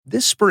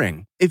This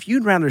spring, if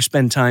you'd rather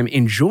spend time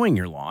enjoying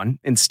your lawn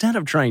instead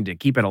of trying to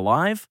keep it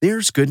alive,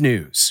 there's good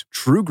news.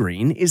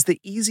 TruGreen is the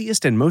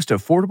easiest and most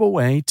affordable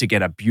way to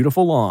get a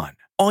beautiful lawn.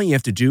 All you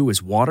have to do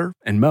is water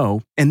and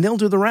mow, and they'll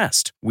do the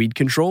rest. Weed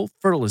control,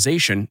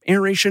 fertilization,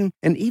 aeration,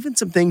 and even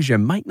some things you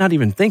might not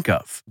even think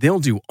of. They'll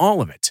do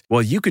all of it,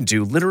 while you can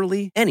do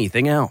literally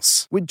anything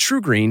else. With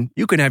TruGreen,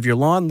 you can have your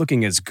lawn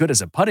looking as good as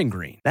a putting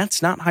green.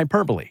 That's not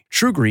hyperbole.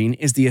 TruGreen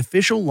is the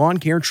official lawn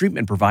care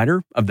treatment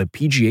provider of the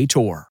PGA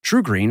Tour.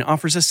 TruGreen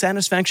offers a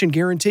satisfaction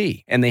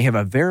guarantee, and they have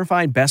a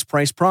verified best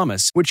price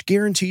promise, which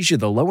guarantees you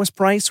the lowest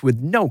price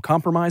with no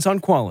compromise on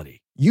quality.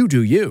 You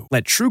do you.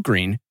 Let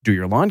TruGreen do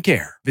your lawn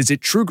care. Visit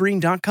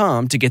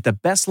TruGreen.com to get the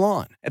best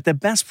lawn at the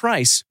best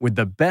price with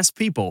the best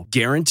people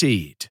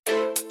guaranteed.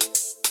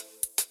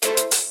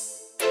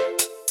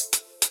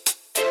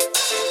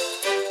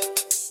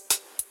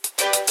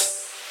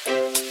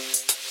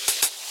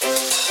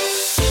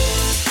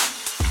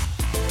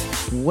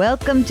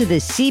 Welcome to the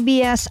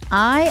CBS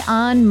Eye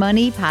on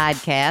Money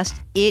podcast.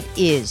 It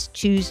is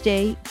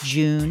Tuesday,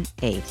 June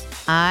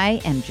 8th. I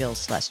am Jill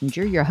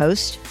Schlesinger, your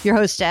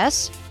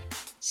hostess.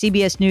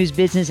 CBS News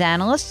business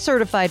analyst,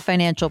 certified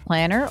financial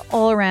planner,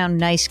 all-around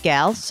nice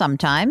gal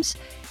sometimes.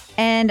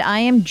 And I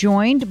am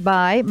joined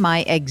by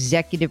my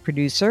executive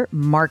producer,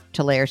 Mark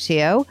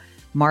Talercio.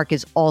 Mark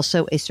is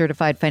also a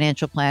certified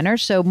financial planner.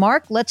 So,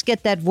 Mark, let's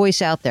get that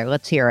voice out there.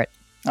 Let's hear it.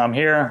 I'm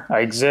here. I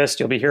exist.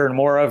 You'll be hearing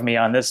more of me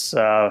on this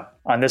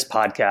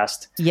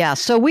podcast. Yeah.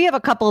 So we have a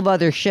couple of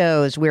other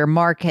shows where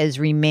Mark has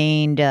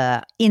remained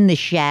in the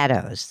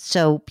shadows.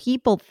 So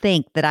people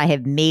think that I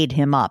have made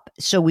him up.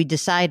 So we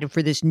decided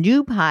for this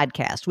new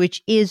podcast,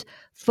 which is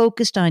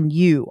focused on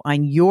you,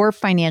 on your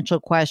financial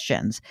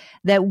questions,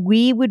 that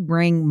we would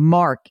bring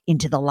Mark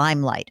into the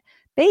limelight.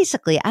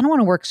 Basically, I don't want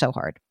to work so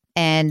hard.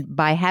 And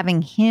by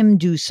having him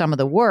do some of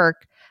the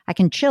work, I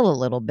can chill a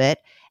little bit.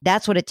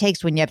 That's what it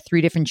takes when you have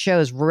three different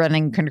shows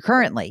running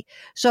concurrently.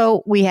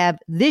 So we have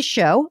this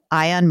show,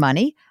 Eye on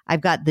Money.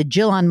 I've got the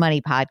Jill on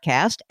Money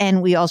podcast, and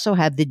we also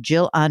have the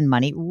Jill on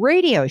Money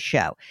radio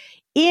show.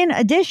 In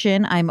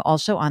addition, I'm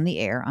also on the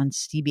air on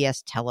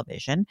CBS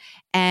television.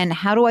 And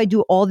how do I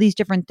do all these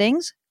different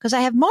things? Because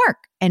I have Mark,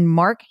 and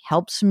Mark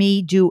helps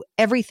me do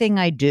everything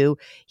I do.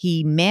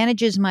 He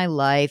manages my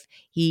life.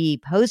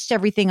 He posts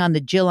everything on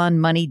the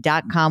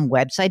JillOnMoney.com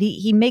website.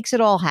 He makes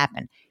it all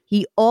happen.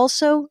 He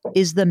also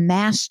is the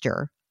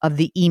master of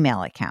the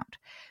email account.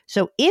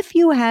 So if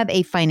you have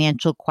a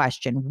financial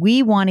question,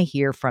 we want to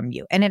hear from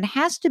you. And it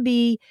has to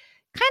be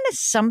kind of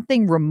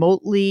something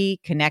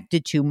remotely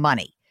connected to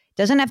money. It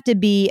doesn't have to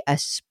be a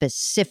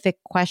specific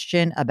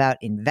question about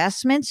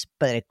investments,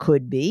 but it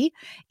could be.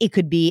 It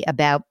could be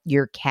about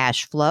your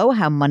cash flow,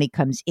 how money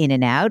comes in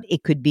and out.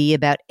 It could be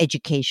about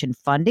education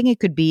funding. It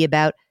could be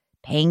about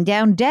paying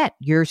down debt,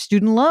 your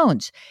student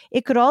loans.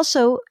 It could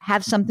also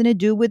have something to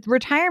do with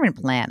retirement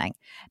planning.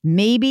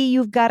 Maybe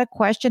you've got a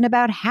question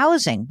about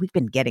housing. We've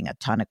been getting a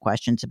ton of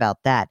questions about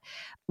that.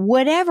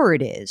 Whatever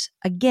it is,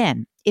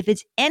 again, if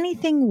it's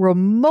anything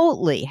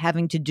remotely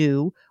having to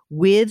do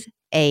with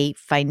a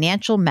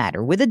financial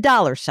matter, with a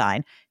dollar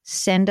sign,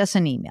 send us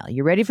an email.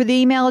 You ready for the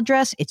email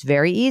address? It's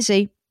very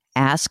easy.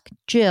 Ask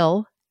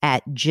Jill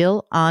at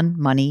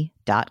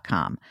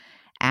JillOnMoney.com.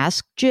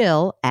 Ask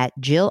Jill at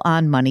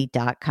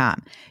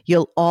JillOnMoney.com.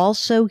 You'll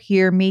also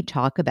hear me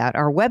talk about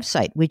our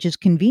website, which is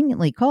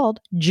conveniently called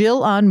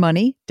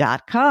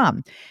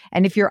JillOnMoney.com.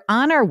 And if you're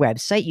on our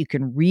website, you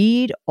can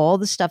read all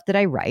the stuff that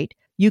I write.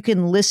 You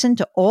can listen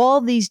to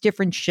all these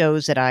different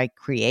shows that I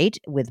create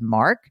with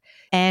Mark.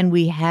 And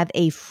we have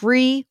a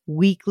free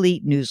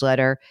weekly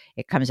newsletter.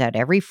 It comes out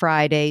every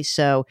Friday.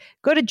 So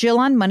go to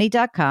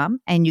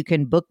JillOnMoney.com and you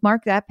can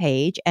bookmark that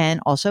page. And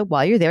also,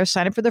 while you're there,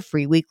 sign up for the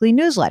free weekly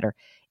newsletter.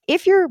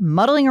 If you're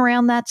muddling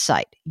around that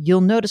site,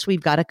 you'll notice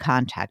we've got a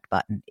contact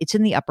button. It's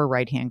in the upper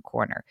right-hand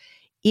corner.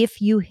 If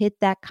you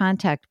hit that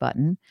contact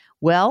button,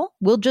 well,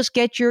 we'll just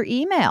get your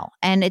email,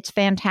 and it's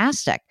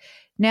fantastic.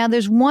 Now,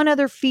 there's one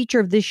other feature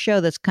of this show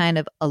that's kind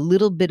of a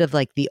little bit of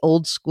like the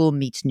old school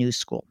meets new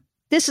school.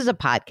 This is a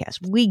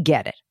podcast. We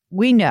get it.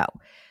 We know.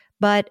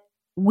 But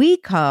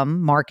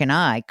Mark and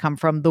I come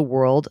from the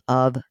world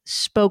of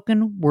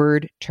spoken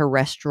word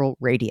terrestrial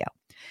radio,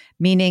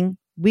 meaning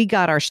we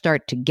got our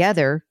start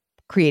together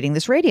creating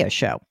this radio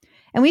show.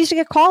 And we used to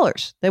get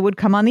callers that would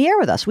come on the air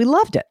with us. We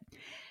loved it.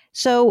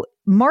 So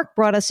Mark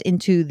brought us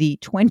into the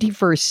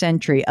 21st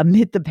century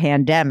amid the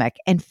pandemic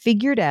and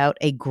figured out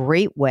a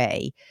great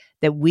way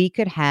that we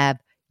could have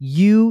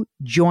you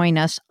join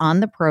us on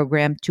the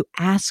program to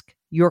ask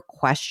your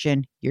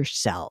question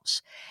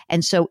yourselves.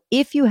 And so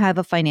if you have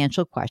a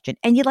financial question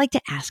and you'd like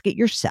to ask it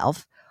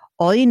yourself,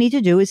 all you need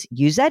to do is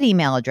use that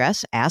email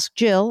address, ask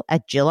Jill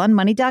at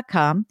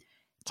JillOnMoney.com.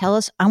 Tell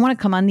us, I want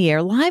to come on the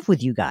air live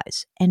with you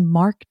guys. And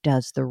Mark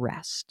does the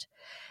rest.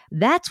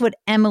 That's what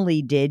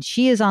Emily did.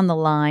 She is on the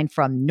line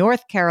from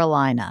North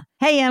Carolina.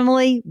 Hey,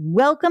 Emily,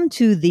 welcome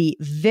to the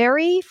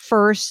very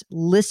first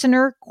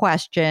listener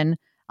question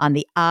on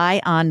the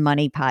Eye on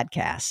Money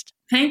podcast.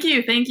 Thank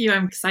you. Thank you.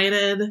 I'm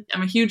excited.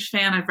 I'm a huge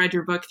fan. I've read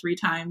your book 3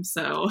 times.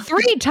 So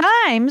 3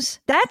 times?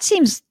 That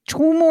seems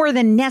too more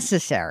than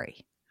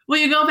necessary. Well,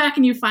 you go back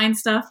and you find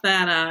stuff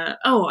that,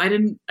 I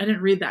didn't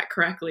read that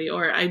correctly,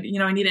 or I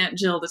need Aunt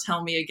Jill to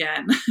tell me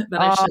again that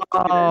I should.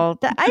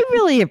 I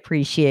really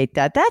appreciate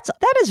that.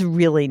 That is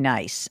really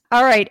nice.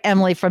 All right,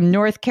 Emily from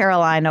North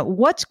Carolina,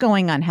 what's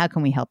going on? How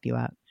can we help you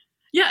out?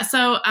 Yeah,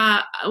 so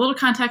a little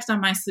context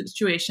on my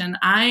situation.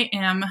 I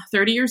am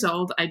 30 years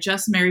old. I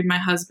just married my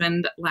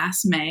husband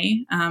last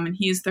May, and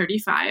he's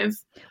 35.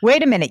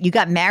 Wait a minute. You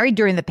got married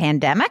during the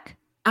pandemic?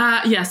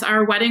 Yes,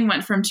 our wedding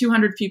went from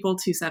 200 people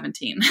to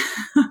 17.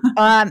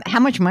 How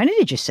much money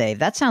did you save?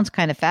 That sounds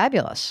kind of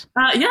fabulous.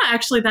 Yeah,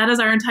 actually, that is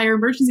our entire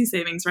emergency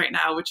savings right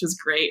now, which is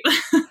great.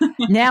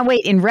 Now,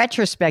 wait, in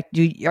retrospect,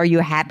 are you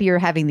happier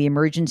having the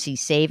emergency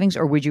savings,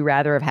 or would you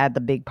rather have had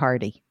the big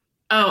party?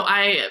 Oh,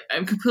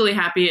 I'm completely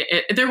happy.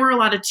 There were a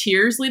lot of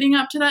tears leading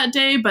up to that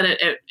day, but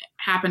it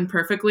happened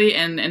perfectly.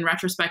 And in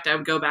retrospect, I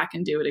would go back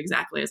and do it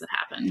exactly as it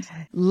happened.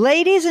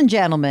 Ladies and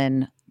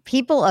gentlemen,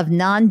 people of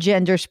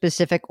non-gender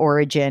specific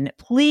origin,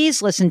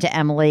 please listen to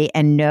Emily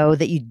and know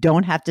that you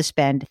don't have to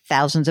spend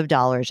thousands of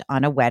dollars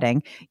on a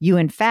wedding. You,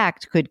 in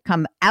fact, could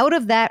come out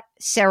of that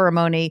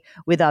ceremony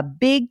with a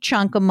big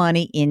chunk of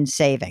money in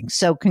savings.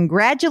 So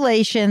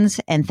congratulations,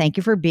 and thank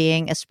you for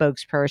being a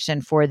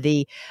spokesperson for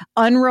the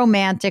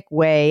unromantic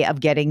way of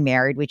getting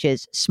married, which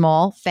is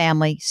small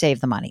family,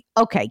 save the money.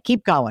 Okay,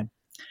 keep going.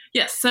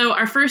 Yes. So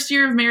our first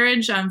year of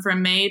marriage,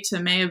 from May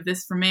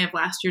of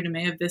last year to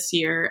May of this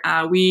year,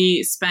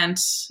 we spent,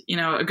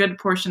 a good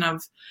portion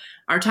of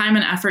our time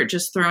and effort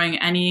just throwing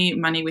any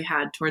money we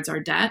had towards our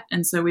debt.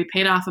 And so we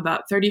paid off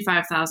about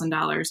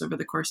 $35,000 over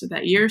the course of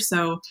that year.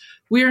 So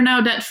we are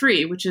now debt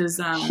free, which is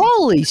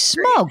holy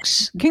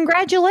smokes!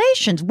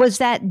 Congratulations. Was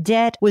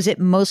it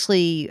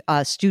mostly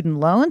student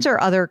loans or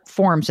other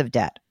forms of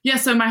debt? Yeah,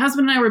 so my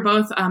husband and I were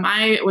both,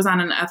 I was on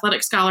an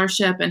athletic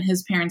scholarship and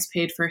his parents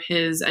paid for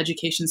his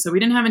education. So we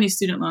didn't have any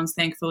student loans,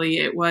 thankfully.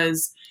 It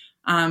was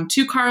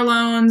 2 car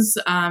loans,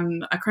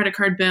 a credit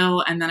card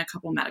bill, and then a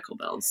couple medical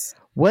bills.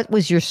 What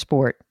was your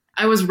sport?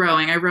 I was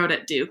rowing. I rowed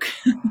at Duke.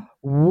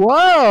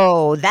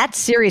 Whoa, that's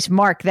serious,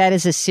 Mark. That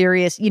is a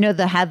serious,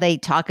 how they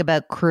talk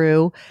about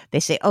crew. They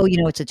say,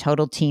 it's a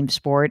total team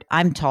sport.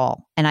 I'm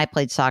tall and I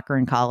played soccer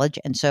in college.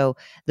 And so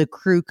the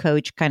crew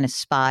coach kind of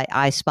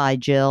I spy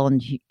Jill,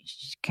 and she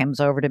comes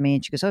over to me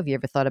and she goes, have you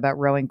ever thought about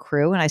rowing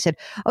crew? And I said,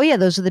 oh yeah,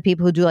 those are the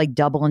people who do like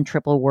double and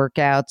triple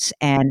workouts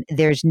and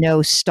there's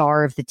no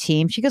star of the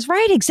team. She goes,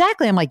 right,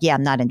 exactly. I'm like, yeah,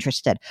 I'm not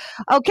interested.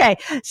 Okay.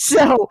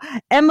 So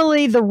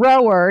Emily, the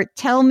rower,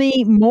 tell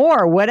me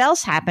more. What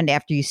else happened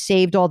after you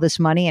saved all this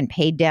money and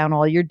paid down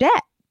all your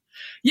debt?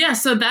 Yeah,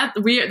 so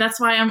that's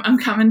why I'm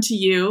coming to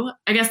you.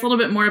 I guess a little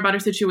bit more about our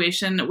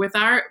situation with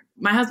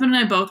my husband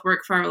and I both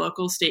work for our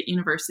local state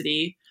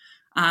university,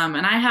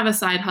 and I have a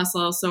side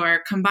hustle. So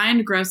our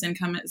combined gross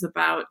income is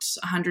about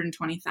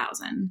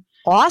 $120,000.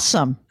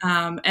 Awesome.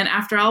 And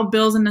after all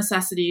bills and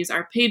necessities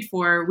are paid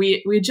for,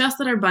 we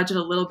adjusted our budget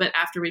a little bit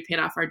after we paid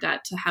off our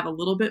debt to have a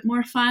little bit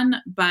more fun,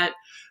 but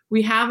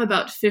we have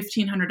about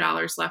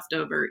 $1,500 left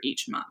over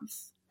each month.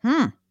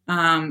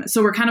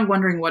 So we're kind of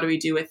wondering, what do we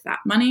do with that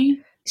money?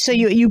 So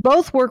you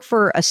both work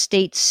for a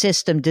state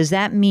system. Does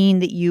that mean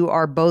that you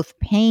are both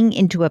paying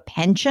into a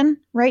pension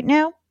right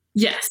now?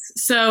 Yes.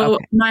 So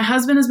My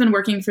husband has been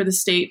working for the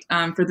state,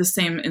 for the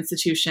same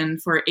institution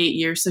for 8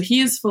 years. So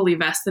he is fully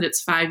vested.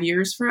 It's 5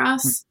 years for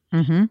us.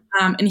 Mm-hmm.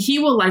 And he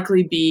will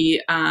likely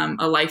be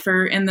a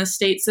lifer in the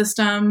state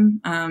system.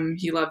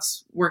 He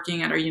loves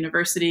working at our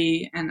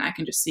university, and I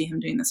can just see him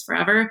doing this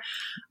forever.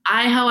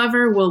 I,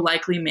 however, will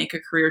likely make a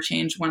career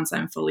change once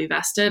I'm fully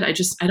vested. I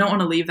don't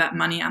want to leave that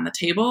money on the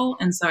table.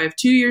 And so I have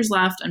 2 years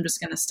left. I'm just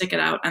going to stick it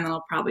out, and then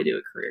I'll probably do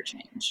a career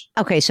change.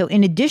 Okay. So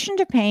in addition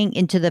to paying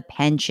into the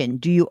pension,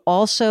 do you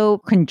also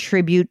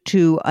contribute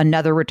to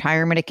another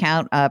retirement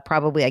account?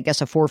 Probably, I guess,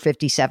 a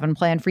 457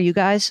 plan for you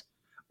guys?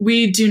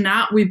 We do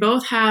not. We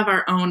both have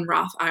our own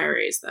Roth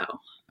IRAs, though.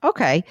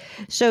 Okay.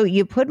 So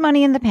you put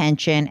money in the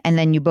pension, and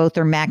then you both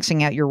are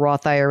maxing out your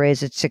Roth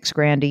IRAs at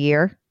 $6,000 a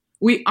year?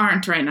 We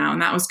aren't right now.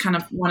 And that was kind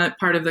of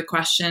part of the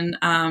question.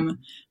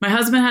 My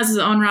husband has his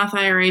own Roth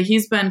IRA.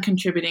 He's been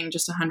contributing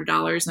just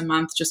 $100 a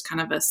month, just kind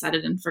of a set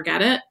it and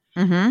forget it.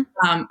 Mm-hmm.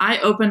 I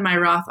opened my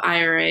Roth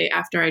IRA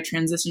after I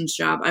transitioned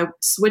job. I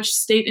switched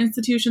state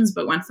institutions,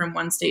 but went from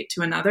one state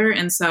to another.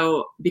 And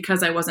so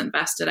because I wasn't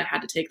vested, I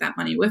had to take that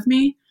money with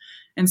me.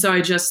 And so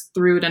I just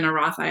threw it in a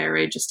Roth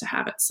IRA just to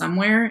have it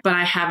somewhere. But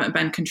I haven't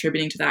been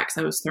contributing to that because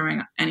I was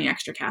throwing any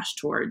extra cash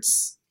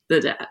towards the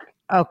debt.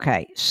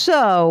 Okay.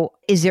 So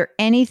is there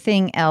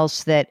anything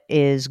else that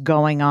is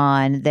going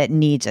on that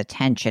needs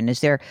attention?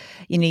 Is there,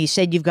 you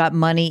said you've got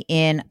money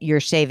in your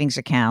savings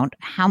account.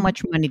 How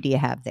much money do you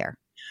have there?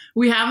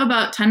 We have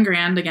about 10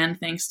 grand, again,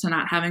 thanks to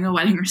not having a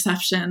wedding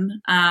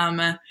reception.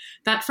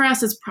 That for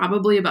us is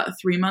probably about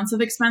 3 months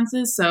of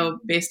expenses. So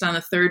based on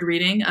the third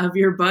reading of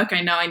your book,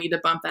 I know I need to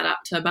bump that up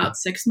to about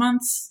 6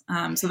 months.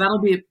 So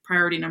that'll be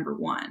priority number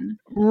one.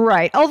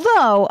 Right.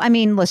 Although, I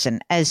mean, listen,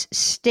 as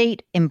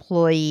state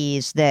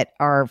employees that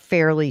are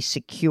fairly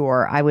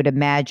secure, I would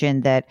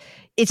imagine that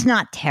it's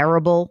not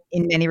terrible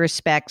in many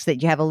respects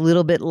that you have a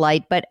little bit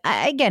light. But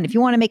again, if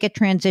you want to make a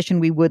transition,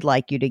 we would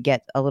like you to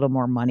get a little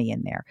more money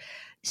in there.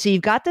 So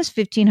you've got this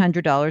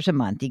 $1,500 a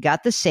month. You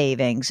got the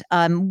savings.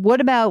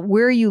 What about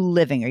where are you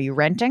living? Are you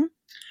renting?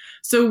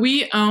 So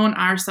we own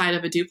our side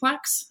of a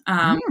duplex. The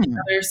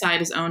other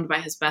side is owned by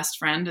his best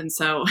friend. And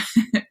so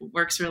it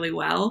works really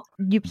well.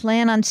 You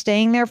plan on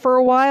staying there for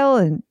a while?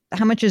 And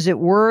how much is it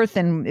worth?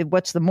 And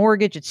what's the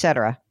mortgage, et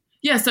cetera?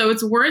 Yeah, so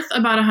it's worth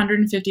about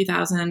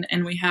 $150,000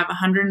 and we have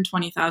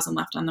 $120,000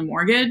 left on the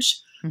mortgage.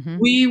 Mm-hmm.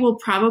 We will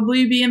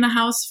probably be in the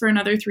house for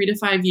another 3 to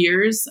 5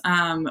 years.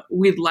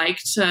 We'd like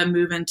to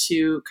move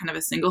into kind of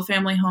a single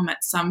family home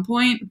at some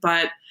point,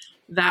 but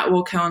that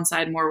will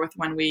coincide more with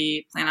when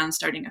we plan on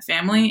starting a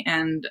family.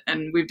 And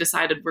we've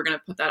decided we're going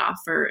to put that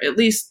off for at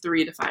least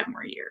 3 to 5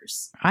 more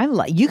years.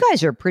 You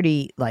guys are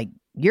pretty,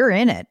 you're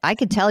in it. I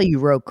could tell you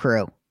wrote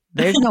crew.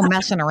 There's no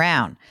messing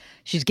around.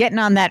 She's getting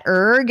on that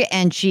erg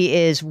and she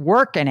is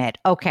working it.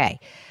 Okay.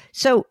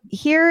 So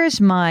here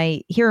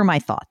are my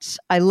thoughts.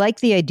 I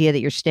like the idea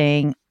that you're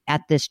staying at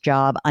this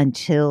job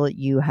until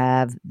you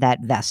have that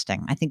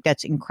vesting. I think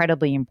that's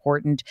incredibly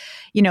important.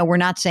 You know, we're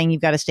not saying you've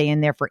got to stay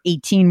in there for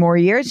 18 more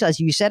years, as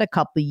you said, a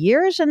couple of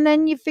years, and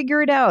then you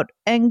figure it out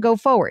and go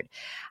forward.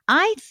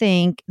 I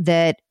think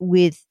that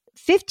with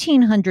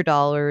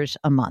 $1,500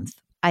 a month,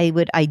 I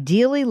would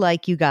ideally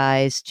like you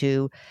guys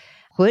to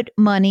put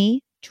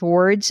money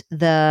towards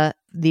the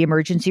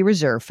emergency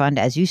reserve fund.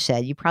 As you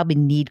said, you probably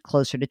need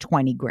closer to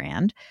 20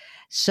 grand.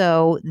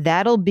 So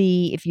that'll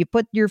be, if you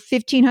put your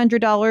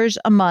 $1,500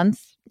 a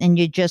month and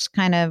you just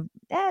kind of,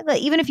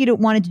 even if you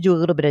don't want to do a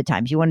little bit at a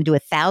time, if you want to do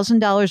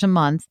 $1,000 a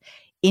month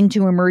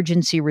into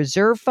emergency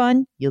reserve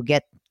fund, you'll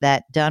get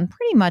that done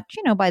pretty much,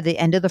 by the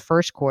end of the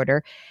first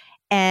quarter.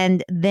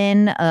 And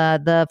then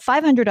the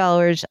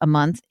 $500 a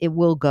month, it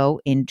will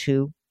go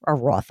into a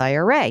Roth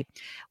IRA.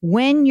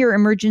 When your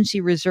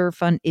emergency reserve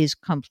fund is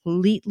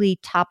completely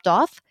topped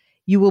off,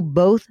 you will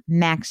both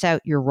max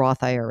out your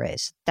Roth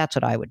IRAs. That's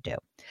what I would do.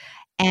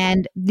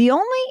 And the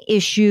only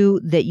issue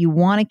that you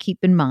want to keep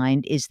in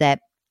mind is that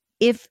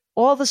if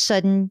all of a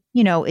sudden,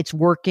 it's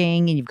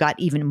working and you've got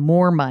even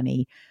more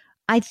money,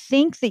 I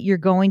think that you're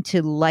going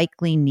to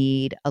likely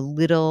need a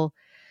little,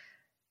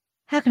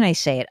 how can I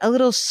say it? A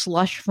little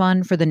slush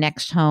fund for the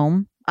next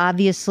home.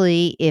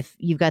 Obviously, if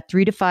you've got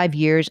 3 to 5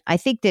 years, I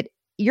think that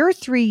your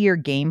 3-year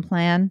game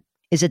plan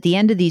is at the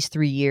end of these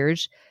 3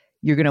 years,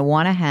 you're going to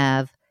want to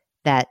have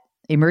that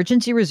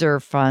emergency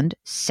reserve fund,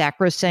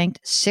 sacrosanct,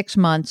 6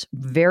 months,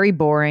 very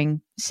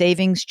boring,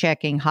 savings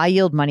checking, high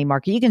yield money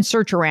market. You can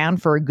search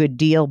around for a good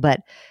deal,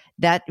 but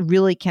that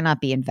really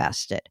cannot be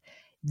invested.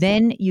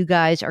 Then you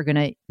guys are going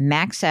to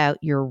max out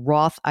your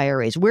Roth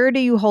IRAs. Where do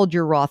you hold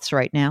your Roths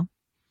right now?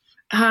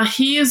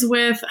 He is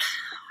with,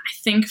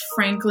 I think,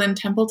 Franklin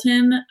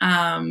Templeton,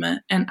 and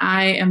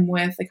I am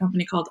with a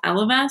company called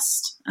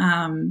Ellevest.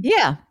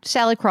 Yeah,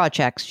 Sally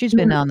Krawcheck. She's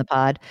been on the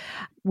pod.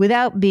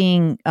 Without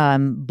being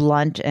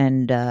blunt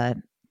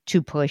and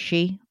too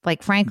pushy,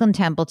 like Franklin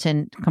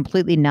Templeton,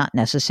 completely not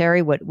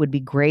necessary. What would be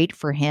great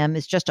for him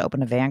is just to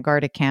open a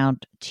Vanguard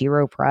account, T.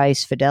 Rowe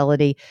Price,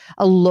 Fidelity,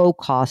 a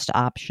low-cost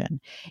option.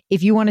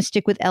 If you want to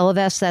stick with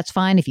Ellevest, that's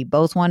fine. If you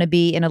both want to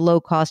be in a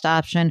low-cost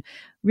option,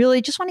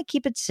 really just want to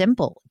keep it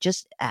simple.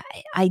 Just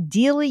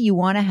ideally, you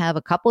want to have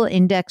a couple of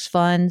index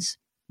funds,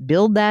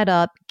 build that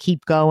up,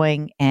 keep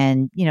going,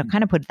 and,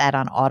 kind of put that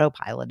on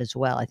autopilot as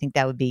well. I think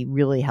that would be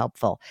really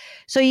helpful.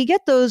 So you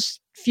get those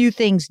few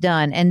things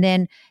done and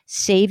then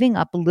saving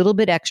up a little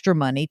bit extra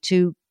money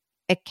to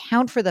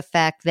account for the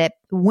fact that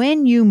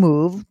when you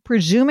move,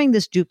 presuming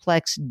this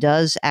duplex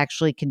does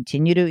actually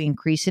continue to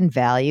increase in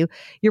value,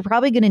 you're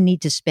probably going to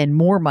need to spend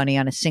more money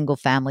on a single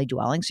family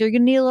dwelling. So you're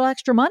going to need a little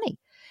extra money.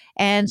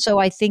 And so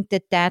I think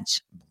that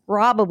that's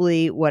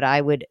probably what I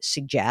would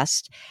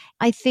suggest.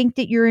 I think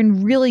that you're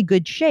in really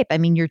good shape. I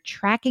mean, you're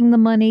tracking the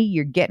money,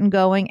 you're getting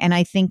going, and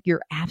I think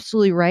you're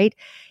absolutely right.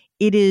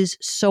 It is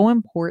so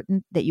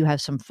important that you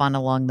have some fun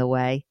along the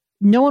way.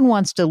 No one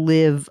wants to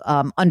live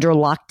under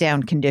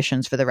lockdown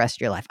conditions for the rest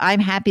of your life.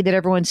 I'm happy that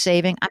everyone's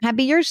saving. I'm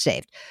happy you're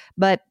saved.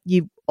 But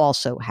you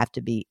also have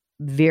to be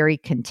very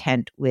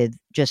content with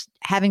just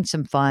having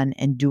some fun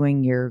and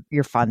doing your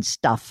fun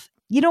stuff.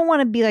 You don't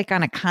want to be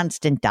on a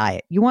constant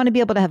diet. You want to be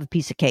able to have a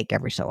piece of cake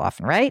every so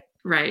often, right?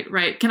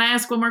 Right. Can I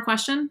ask one more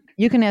question?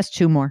 You can ask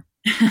 2 more.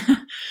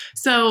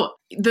 So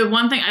the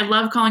one thing, I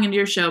love calling into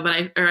your show,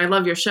 I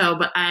love your show,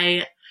 but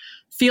I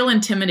feel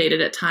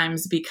intimidated at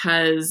times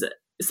because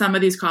some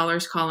of these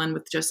callers call in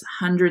with just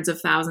hundreds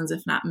of thousands,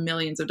 if not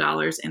millions of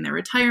dollars in their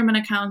retirement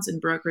accounts and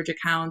brokerage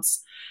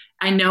accounts.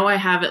 I know I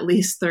have at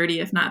least 30,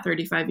 if not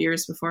 35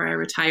 years before I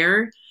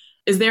retire.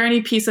 is there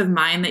any peace of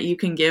mind that you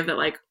can give that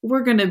like,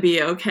 we're going to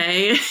be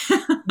okay?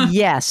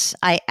 Yes,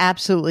 I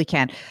absolutely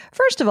can.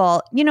 First of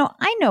all,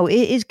 I know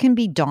it can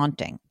be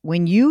daunting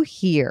when you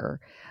hear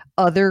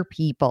other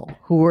people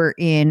who are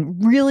in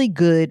really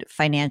good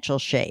financial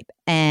shape.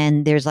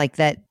 And there's like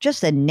that,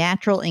 just a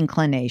natural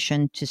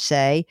inclination to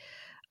say,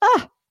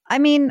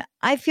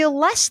 I feel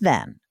less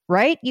than,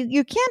 right?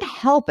 You can't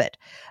help it,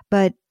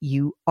 but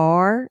you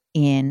are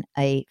in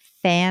a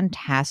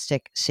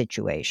fantastic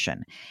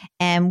situation.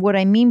 And what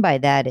I mean by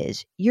that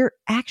is you're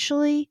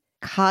actually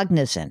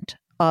cognizant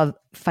of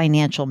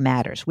financial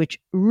matters, which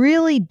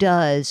really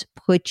does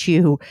put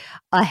you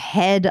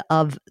ahead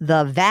of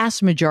the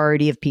vast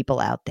majority of people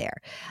out there.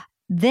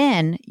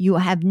 Then you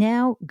have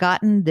now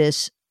gotten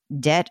this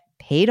debt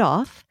paid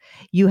off.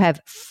 You have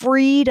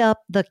freed up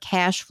the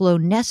cash flow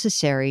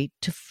necessary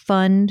to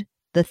fund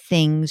the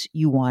things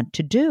you want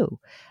to do,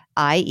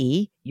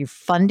 i.e., you're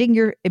funding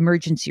your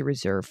emergency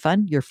reserve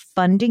fund, you're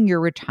funding your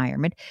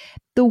retirement.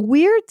 The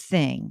weird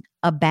thing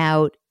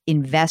about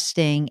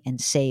investing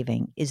and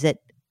saving is that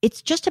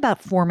it's just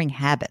about forming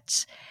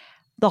habits.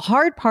 The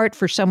hard part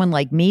for someone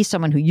like me,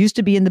 someone who used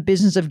to be in the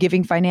business of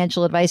giving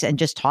financial advice and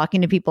just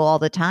talking to people all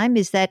the time,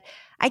 is that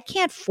I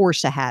can't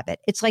force a habit.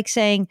 It's like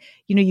saying,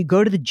 you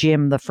go to the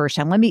gym the first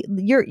time.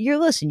 You're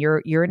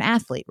an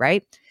athlete,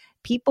 right?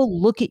 People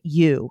look at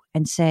you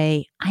and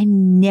say,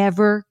 I'm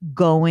never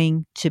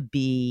going to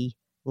be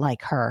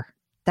like her.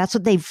 What's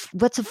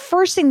the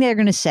first thing they're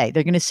going to say?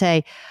 They're going to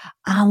say,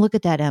 oh, look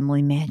at that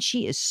Emily, man.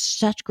 She is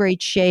such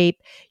great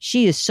shape.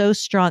 She is so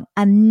strong.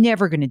 I'm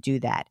never going to do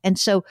that. And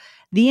so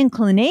the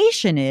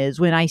inclination is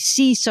when I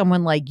see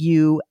someone like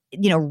you,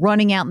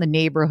 running out in the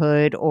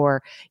neighborhood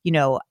or,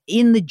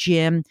 in the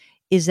gym,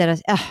 is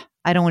that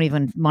I don't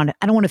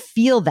want to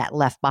feel that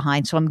left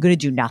behind. So I'm going to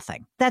do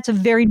nothing. That's a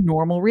very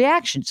normal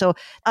reaction. So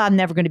I'm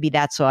never going to be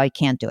that, so I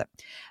can't do it.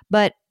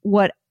 But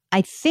what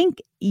I think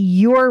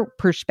your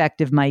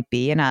perspective might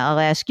be, and I'll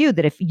ask you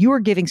that if you were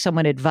giving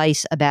someone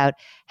advice about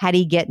how do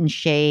you get in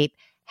shape,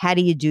 how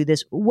do you do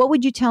this, what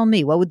would you tell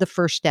me? What would the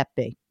first step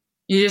be?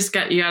 You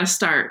got to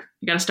start.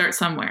 You got to start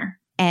somewhere.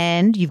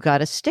 And you've got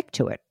to stick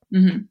to it.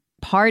 Mm-hmm.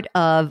 Part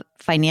of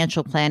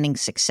financial planning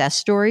success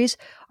stories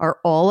are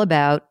all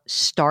about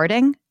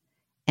starting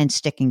and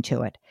sticking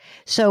to it.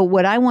 So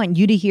what I want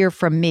you to hear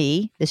from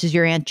me, this is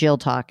your Aunt Jill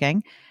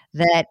talking,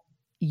 that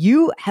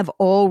you have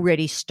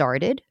already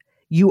started.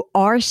 You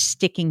are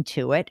sticking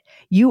to it.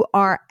 You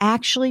are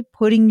actually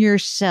putting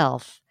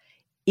yourself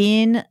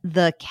in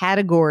the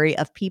category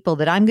of people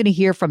that I'm going to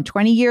hear from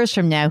 20 years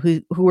from now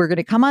who are going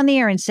to come on the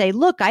air and say,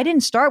 look, I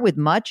didn't start with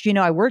much.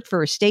 I worked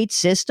for a state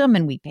system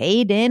and we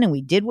paid in and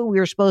we did what we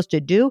were supposed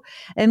to do.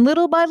 And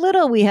little by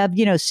little, we have,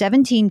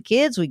 17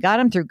 kids. We got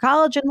them through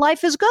college and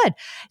life is good.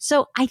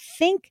 So I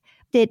think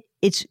that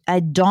it's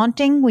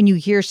daunting when you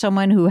hear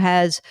someone who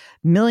has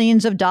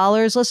millions of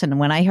dollars. Listen,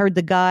 when I heard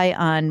the guy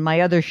on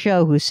my other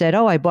show who said,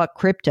 I bought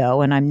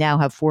crypto and I now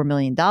have $4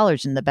 million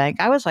in the bank,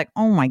 I was like,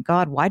 oh my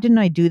God, why didn't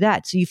I do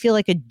that? So you feel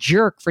like a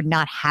jerk for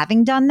not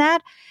having done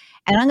that.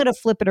 And I'm going to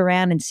flip it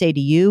around and say to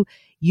you,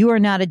 you are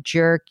not a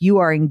jerk. You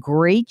are in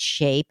great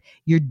shape.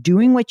 You're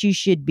doing what you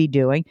should be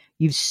doing.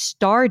 You've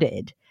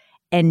started.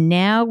 And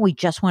now we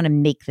just want to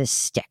make this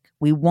stick.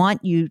 We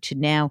want you to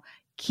now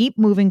keep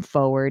moving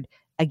forward.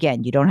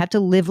 Again, you don't have to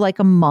live like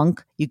a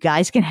monk. You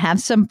guys can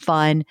have some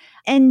fun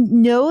and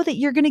know that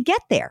you're going to get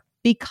there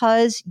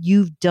because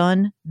you've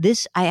done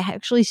this. I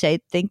actually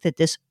think that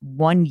this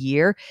 1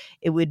 year,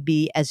 it would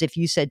be as if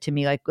you said to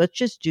me, like, let's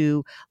just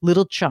do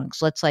little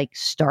chunks. Let's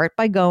start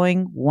by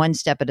going one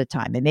step at a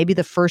time. And maybe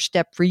the first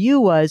step for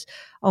you was,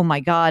 oh my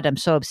God, I'm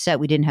so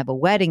upset we didn't have a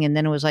wedding. And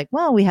then it was like,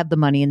 well, we have the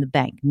money in the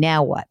bank.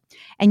 Now what?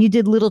 And you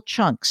did little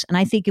chunks. And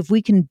I think if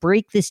we can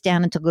break this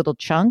down into little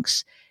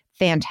chunks,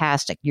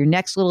 fantastic. Your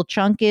next little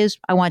chunk is,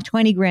 I want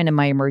 20 grand in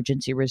my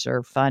emergency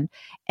reserve fund.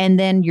 And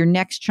then your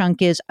next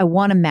chunk is, I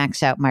want to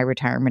max out my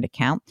retirement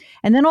account.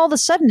 And then all of a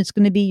sudden it's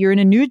going to be, you're in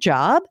a new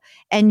job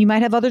and you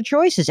might have other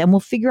choices and we'll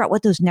figure out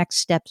what those next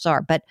steps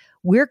are. But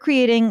we're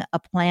creating a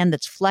plan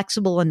that's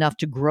flexible enough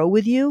to grow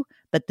with you,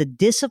 but the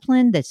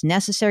discipline that's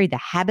necessary, the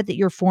habit that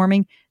you're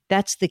forming,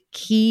 that's the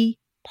key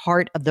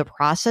part of the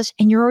process.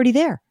 And you're already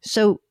there.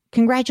 So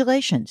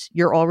congratulations,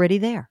 you're already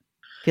there.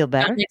 Feel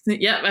better?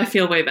 Yeah, I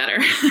feel way better.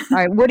 All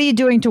right. What are you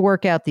doing to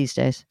work out these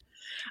days?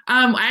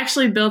 I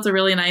actually built a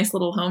really nice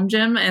little home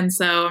gym. And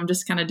so I'm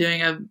just kind of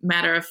doing a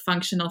matter of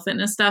functional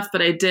fitness stuff.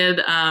 But I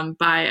did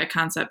buy a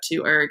Concept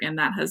 2 erg, and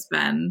that has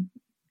been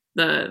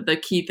the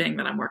key thing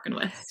that I'm working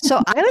with.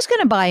 So I was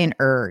going to buy an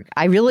erg.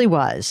 I really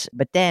was.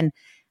 But then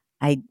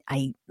I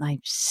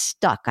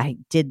stuck.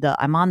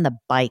 I'm on the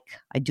bike.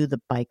 I do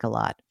the bike a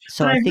lot.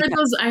 So I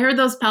heard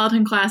those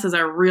Peloton classes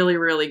are really,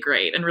 really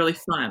great and really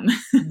fun.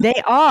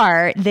 They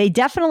are. They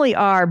definitely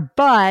are.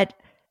 But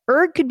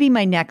erg could be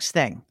my next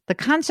thing. The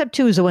Concept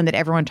 2 is the one that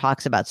everyone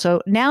talks about.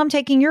 So now I'm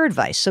taking your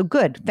advice. So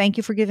good. Thank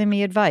you for giving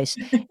me advice.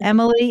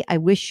 Emily, I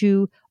wish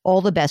you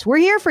all the best. We're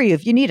here for you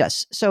if you need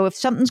us. So if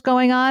something's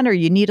going on or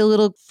you need a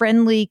little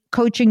friendly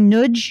coaching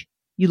nudge,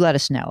 you let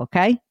us know.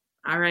 Okay.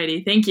 All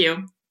righty. Thank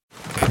you.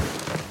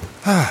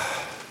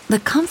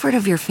 The comfort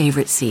of your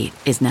favorite seat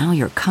is now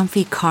your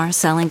comfy car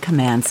selling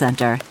command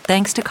center,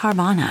 thanks to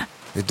Carvana.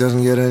 It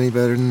doesn't get any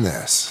better than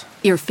this.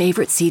 Your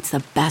favorite seat's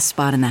the best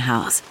spot in the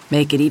house.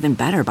 Make it even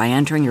better by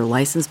entering your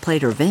license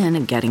plate or VIN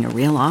and getting a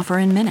real offer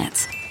in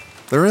minutes.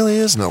 There really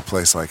is no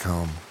place like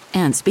home.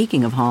 And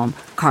speaking of home,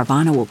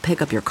 Carvana will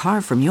pick up your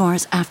car from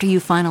yours after you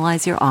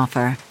finalize your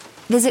offer.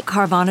 Visit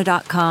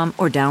Carvana.com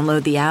or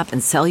download the app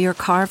and sell your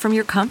car from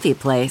your comfy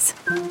place.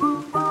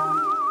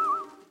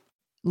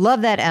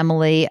 Love that,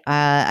 Emily.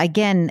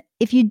 Again,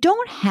 if you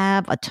don't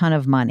have a ton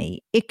of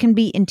money, it can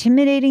be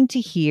intimidating to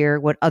hear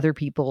what other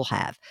people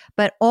have.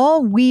 But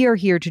all we are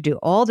here to do,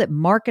 all that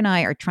Mark and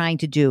I are trying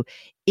to do,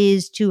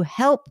 is to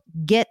help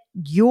get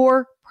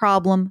your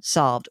problem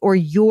solved or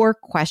your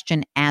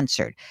question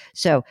answered.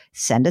 So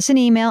send us an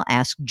email,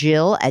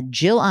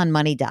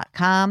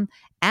 askjill@jillonmoney.com.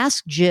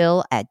 Ask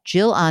Jill at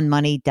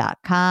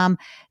jillonmoney.com.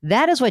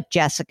 That is what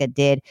Jessica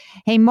did.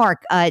 Hey,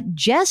 Mark,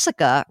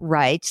 Jessica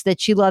writes that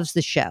she loves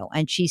the show,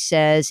 and she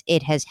says,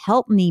 it has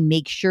helped me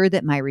make sure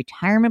that my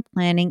retirement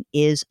planning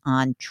is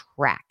on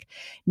track.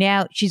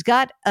 Now, she's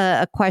got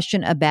a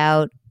question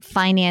about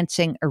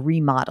financing a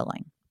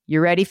remodeling.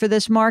 You ready for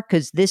this, Mark?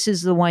 Because this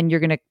is the one you're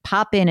going to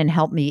pop in and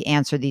help me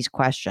answer these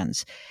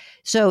questions.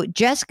 So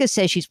Jessica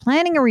says she's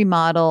planning a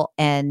remodel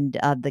and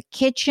the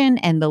kitchen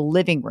and the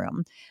living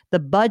room. The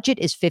budget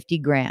is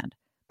 $50,000.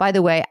 By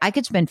the way, I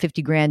could spend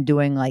 $50,000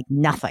 doing like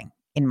nothing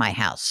in my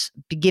house,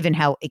 given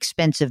how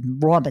expensive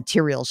raw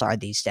materials are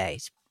these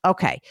days.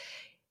 Okay.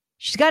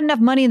 She's got enough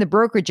money in the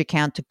brokerage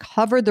account to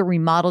cover the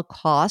remodel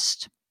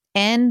cost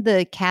and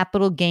the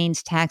capital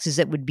gains taxes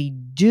that would be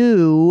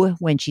due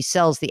when she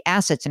sells the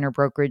assets in her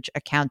brokerage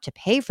account to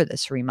pay for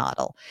this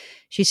remodel.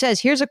 She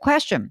says, here's a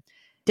question.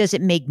 Does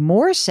it make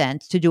more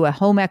sense to do a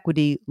home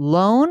equity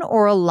loan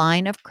or a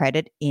line of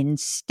credit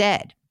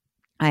instead?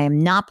 I am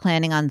not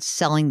planning on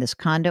selling this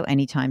condo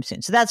anytime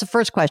soon. So that's the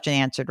first question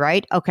answered,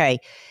 right? Okay,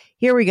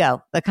 here we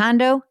go. The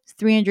condo,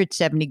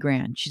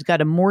 $370,000. She's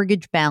got a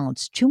mortgage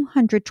balance,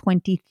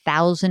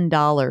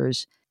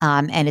 $220,000,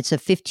 and it's a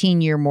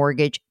 15-year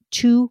mortgage,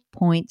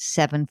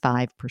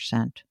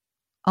 2.75%.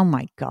 Oh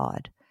my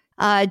God.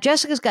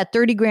 Jessica's got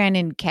 $30,000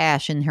 in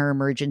cash in her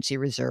emergency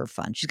reserve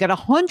fund. She's got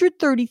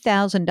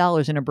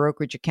 $130,000 in a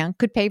brokerage account,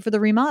 could pay for the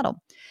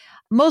remodel.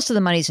 Most of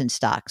the money's in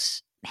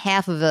stocks.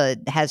 Half of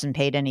it hasn't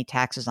paid any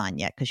taxes on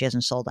yet because she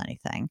hasn't sold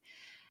anything.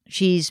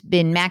 She's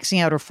been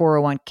maxing out her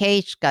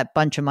 401k. She's got a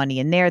bunch of money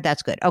in there.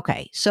 That's good.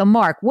 Okay. So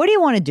Mark, what do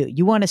you want to do?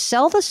 You want to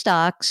sell the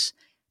stocks,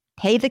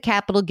 pay the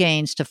capital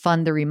gains to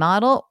fund the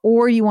remodel,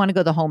 or you want to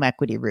go the home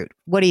equity route?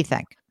 What do you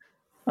think?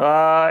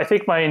 I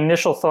think my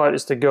initial thought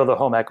is to go the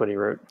home equity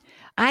route.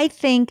 I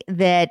think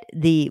that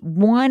the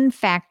one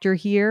factor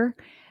here,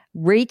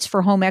 rates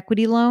for home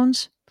equity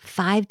loans,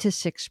 5 to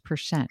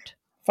 6%.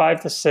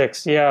 5 to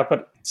 6, yeah,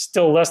 but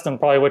still less than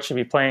probably what should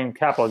be paying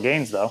capital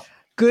gains, though.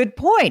 Good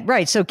point.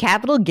 Right. So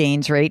capital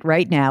gains rate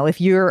right now, if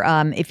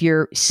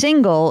you're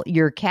single,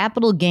 your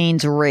capital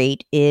gains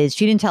rate is,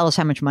 she didn't tell us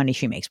how much money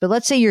she makes, but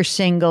let's say you're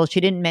single. She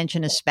didn't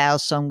mention a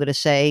spouse, so I'm going to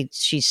say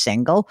she's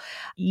single.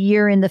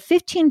 You're in the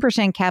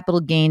 15%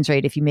 capital gains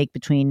rate if you make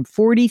between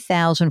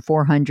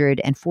 $40,400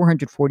 and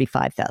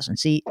 $445,000.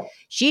 See,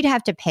 she'd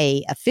have to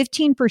pay a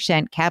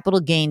 15%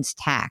 capital gains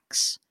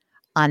tax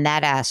on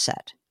that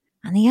asset.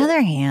 On the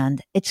other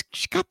hand,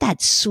 she's got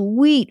that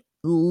sweet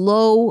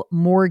low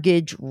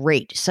mortgage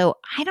rate. So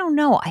I don't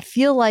know. I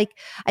think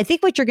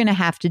what you're going to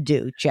have to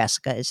do,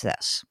 Jessica, is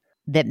this,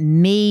 that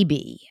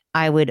maybe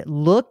I would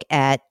look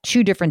at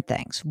two different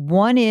things.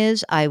 One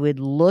is I would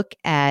look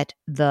at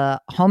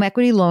the home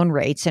equity loan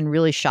rates and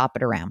really shop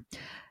it around.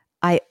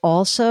 I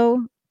also,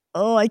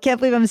 I can't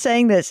believe I'm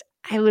saying this,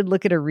 I would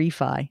look at a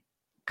refi.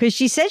 Because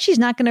she said she's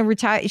not going to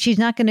retire. She's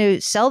not going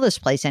to sell this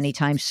place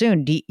anytime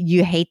soon. Do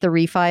you hate the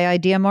refi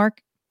idea,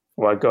 Mark?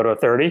 What, go to a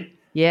 30?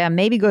 Yeah,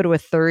 maybe go to a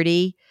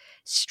 30,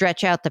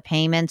 stretch out the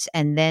payments,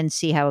 and then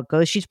see how it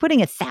goes. She's putting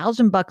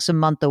 $1,000 a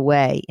month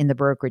away in the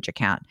brokerage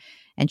account.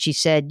 And she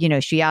said,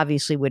 she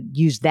obviously would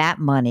use that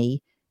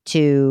money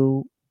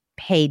to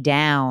pay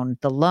down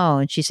the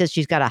loan. She says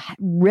she's got a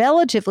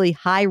relatively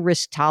high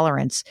risk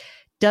tolerance,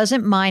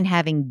 doesn't mind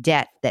having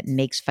debt that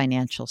makes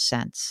financial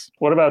sense.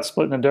 What about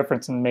splitting the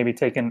difference and maybe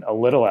taking a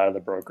little out of the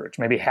brokerage,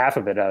 maybe half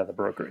of it out of the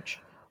brokerage?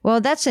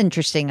 Well, that's an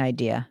interesting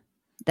idea.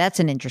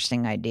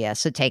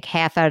 So take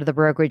half out of the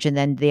brokerage and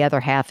then the other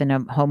half in a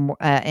home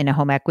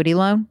equity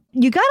loan.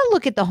 You got to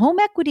look at the home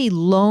equity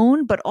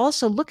loan, but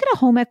also look at a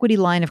home equity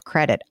line of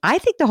credit. I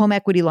think the home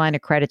equity line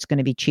of credit is going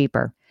to be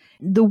cheaper.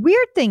 The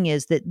weird thing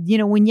is that,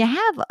 when you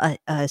have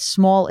a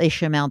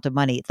small-ish amount of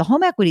money, the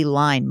home equity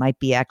line might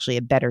be actually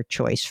a better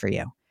choice for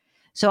you.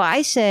 So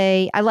I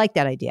say, I like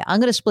that idea.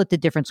 I'm going to split the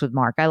difference with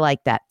Mark. I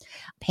like that.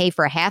 Pay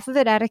for half of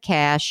it out of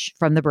cash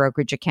from the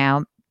brokerage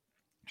account.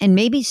 and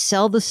maybe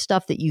sell the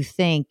stuff that you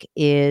think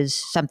is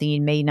something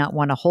you may not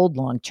want to hold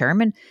long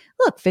term. And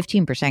look,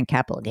 15%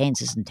 capital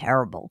gains isn't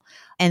terrible.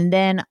 And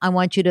then I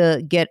want you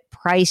to get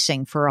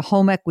pricing for a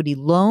home equity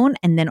loan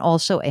and then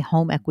also a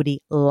home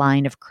equity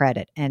line of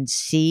credit and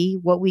see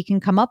what we can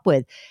come up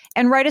with.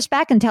 And write us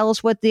back and tell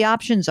us what the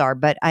options are.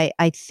 But I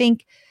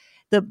think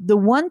the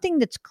one thing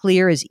that's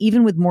clear is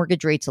even with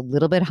mortgage rates a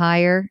little bit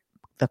higher,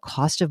 the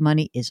cost of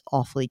money is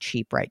awfully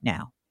cheap right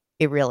now.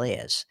 It really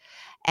is.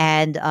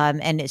 And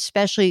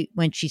especially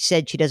when she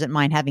said she doesn't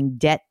mind having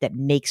debt that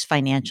makes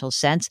financial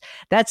sense.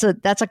 That's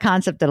a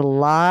concept that a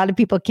lot of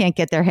people can't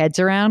get their heads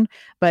around.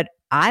 But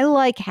I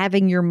like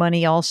having your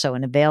money also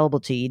and available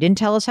to you. You didn't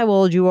tell us how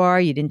old you are.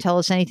 You didn't tell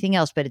us anything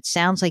else, but it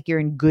sounds like you're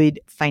in good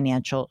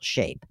financial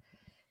shape.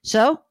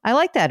 So I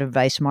like that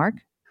advice, Mark.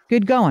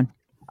 Good going.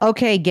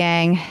 Okay,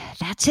 gang,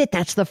 that's it.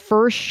 That's the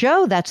first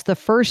show. That's the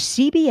first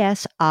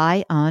CBS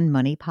Eye on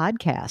Money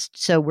podcast.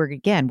 So we're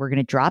going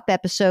to drop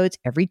episodes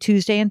every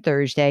Tuesday and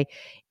Thursday.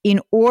 In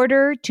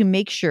order to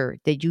make sure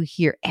that you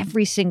hear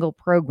every single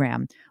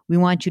program, we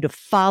want you to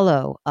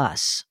follow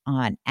us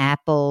on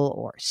Apple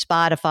or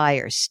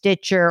Spotify or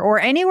Stitcher or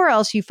anywhere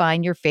else you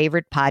find your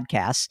favorite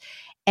podcasts.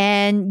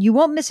 And you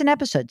won't miss an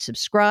episode.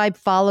 Subscribe,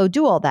 follow,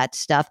 do all that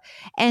stuff.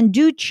 And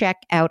do check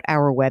out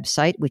our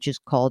website, which is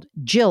called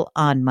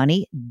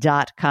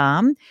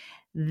JillOnMoney.com.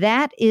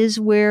 That is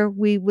where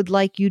we would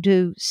like you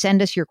to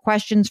send us your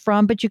questions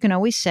from, but you can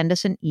always send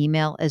us an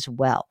email as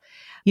well.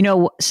 You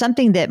know,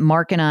 something that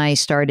Mark and I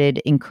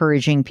started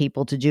encouraging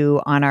people to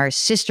do on our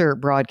sister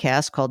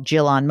broadcast called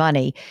Jill on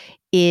Money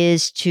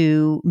is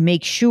to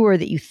make sure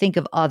that you think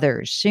of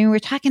others. So we're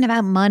talking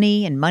about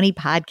money and money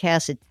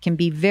podcasts. It can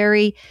be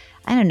very,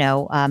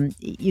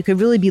 you could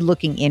really be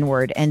looking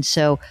inward. And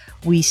so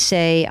we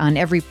say on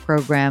every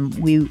program,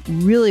 we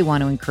really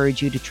want to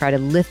encourage you to try to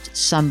lift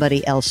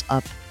somebody else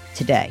up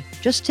today.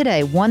 Just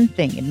today, one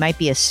thing. It might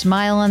be a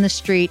smile on the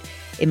street.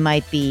 It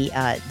might be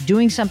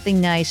doing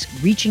something nice,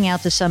 reaching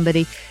out to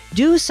somebody.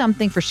 Do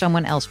something for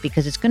someone else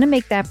because it's going to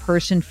make that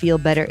person feel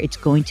better. It's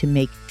going to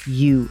make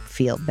you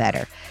feel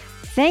better.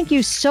 Thank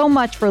you so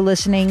much for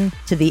listening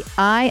to the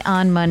Eye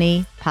on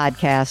Money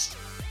podcast,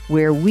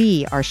 where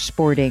we are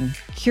sporting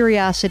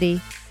curiosity,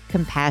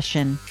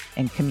 compassion,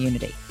 and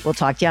community. We'll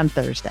talk to you on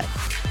Thursday.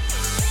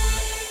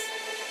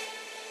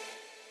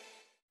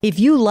 If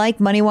you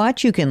like Money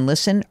Watch, you can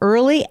listen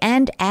early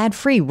and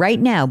ad-free right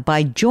now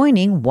by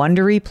joining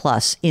Wondery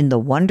Plus in the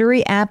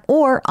Wondery app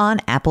or on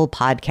Apple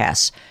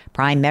Podcasts.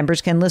 Prime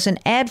members can listen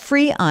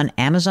ad-free on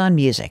Amazon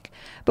Music.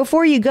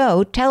 Before you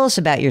go, tell us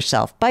about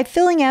yourself by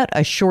filling out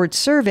a short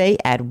survey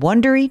at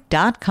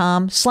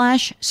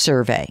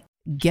Wondery.com/survey.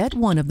 Get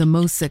one of the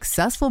most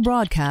successful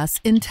broadcasts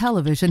in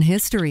television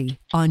history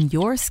on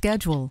your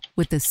schedule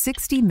with the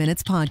 60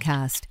 Minutes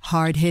podcast.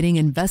 Hard-hitting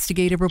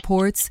investigative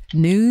reports,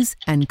 news,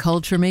 and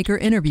culture maker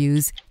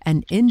interviews,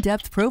 and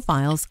in-depth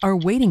profiles are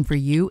waiting for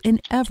you in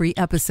every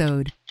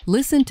episode.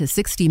 Listen to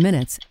 60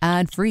 Minutes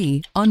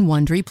ad-free on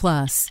Wondery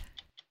Plus.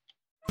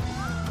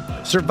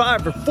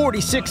 Survivor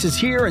 46 is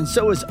here, and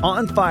so is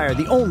On Fire,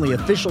 the only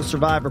official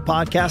Survivor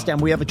podcast, and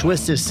we have a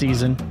twist this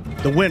season.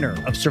 The winner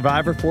of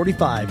Survivor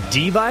 45,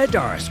 Dee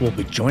Valladares, will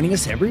be joining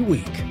us every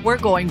week. We're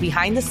going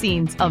behind the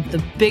scenes of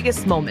the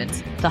biggest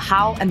moments, the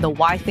how and the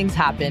why things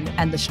happen,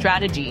 and the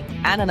strategy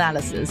and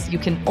analysis you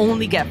can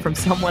only get from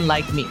someone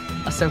like me,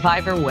 a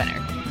Survivor winner.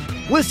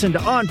 Listen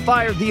to On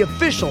Fire, the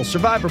official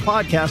Survivor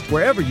podcast,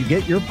 wherever you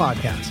get your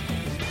podcasts.